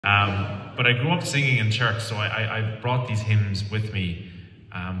But I grew up singing in church, so I brought these hymns with me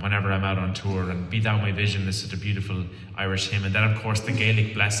whenever I'm out on tour. And Be Thou My Vision is such a beautiful Irish hymn. And then, of course, the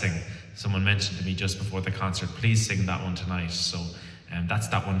Gaelic Blessing. Someone mentioned to me just before the concert, please sing that one tonight. So that's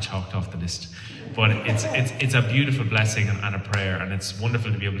that one chalked off the list. But it's a beautiful blessing and a prayer, and it's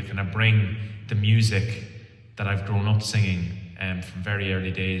wonderful to be able to kind of bring the music that I've grown up singing from very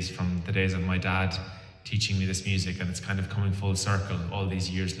early days, from the days of my dad teaching me this music, and it's kind of coming full circle all these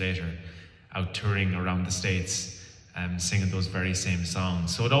years later, out touring around the States, singing those very same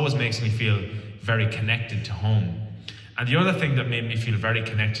songs. So it always makes me feel very connected to home. And the other thing that made me feel very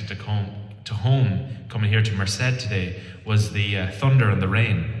connected to home coming here to Merced today was the thunder and the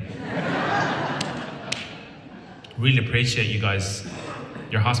rain. Really appreciate you guys.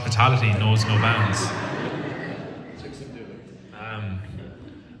 Your hospitality knows no bounds.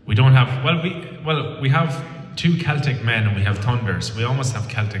 We don't have, we have two Celtic men and we have thunder, so we almost have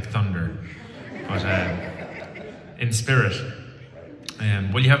Celtic thunder, but in spirit.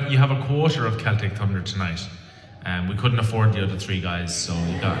 Well, you have a quarter of Celtic thunder tonight. We couldn't afford the other three guys, so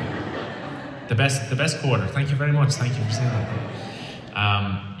you got the best quarter. Thank you very much. Thank you for saying that.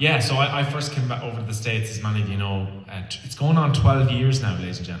 Yeah, so I first came back over to the States, as many of you know. It's going on 12 years now,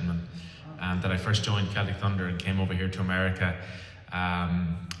 ladies and gentlemen, that I first joined Celtic Thunder and came over here to America.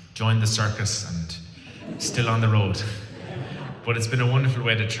 Joined the circus and still on the road. But it's been a wonderful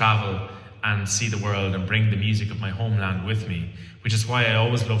way to travel and see the world and bring the music of my homeland with me, which is why I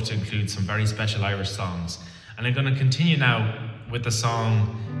always love to include some very special Irish songs. And I'm going to continue now with a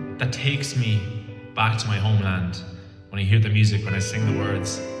song that takes me back to my homeland when I hear the music, when I sing the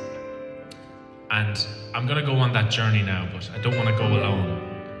words. And I'm going to go on that journey now, but I don't want to go alone.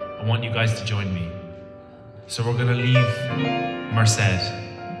 I want you guys to join me. So we're going to leave Merced,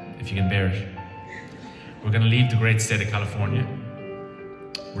 if you can bear it. We're going to leave the great state of California.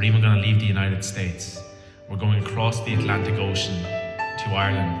 We're even going to leave the United States. We're going across the Atlantic Ocean to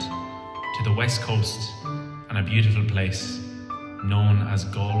Ireland, to the west coast, and a beautiful place known as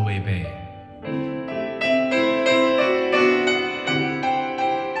Galway Bay.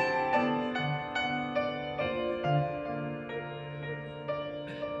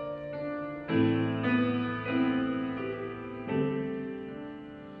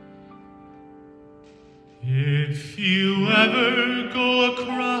 If you ever go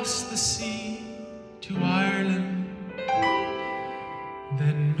across the sea to Ireland,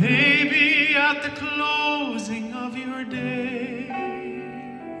 then maybe at the closing of your day,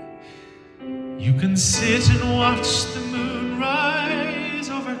 you can sit and watch the moon rise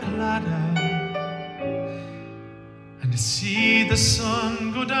over Colahan and see the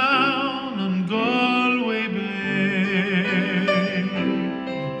sun go down on Galway Bay.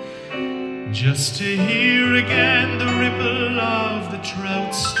 Just to hear again the ripple of the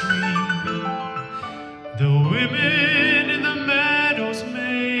trout stream, the women in the meadows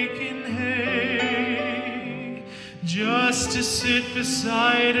making hay, just to sit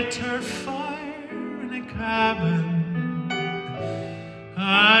beside a turf fire in a cabin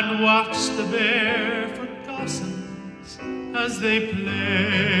and watch the barefoot gossans as they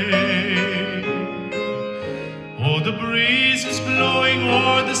play. Oh, the breeze is blowing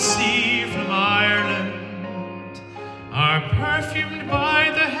o'er the sea from Ireland, are perfumed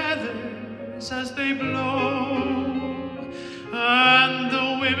by the heathers as they blow, and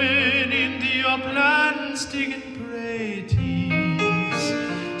the women in the uplands digging praties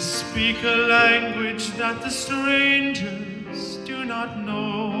speak a language that the strangers do not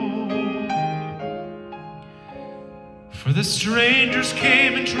know. For the strangers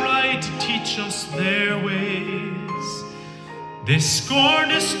came and tried to teach us their ways. They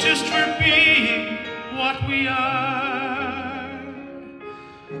scorned us just for being what we are.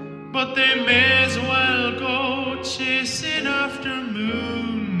 But they may as well go chasing after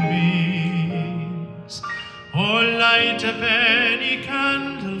moonbeams or light up any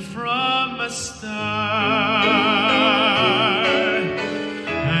candle from a star.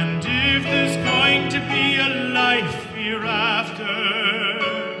 And if there's going to be a life hereafter,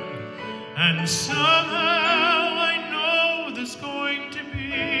 and somehow I know there's going to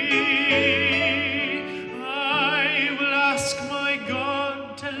be, I will ask my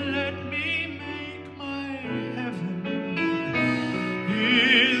God to let me make my heaven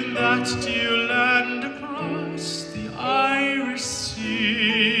in that dear land across the Irish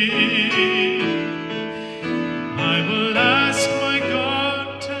Sea. I will ask my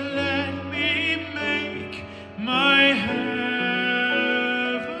God to let me make my heaven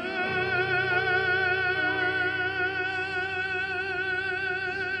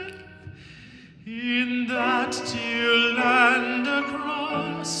in that dear land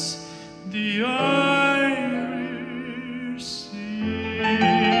across we are.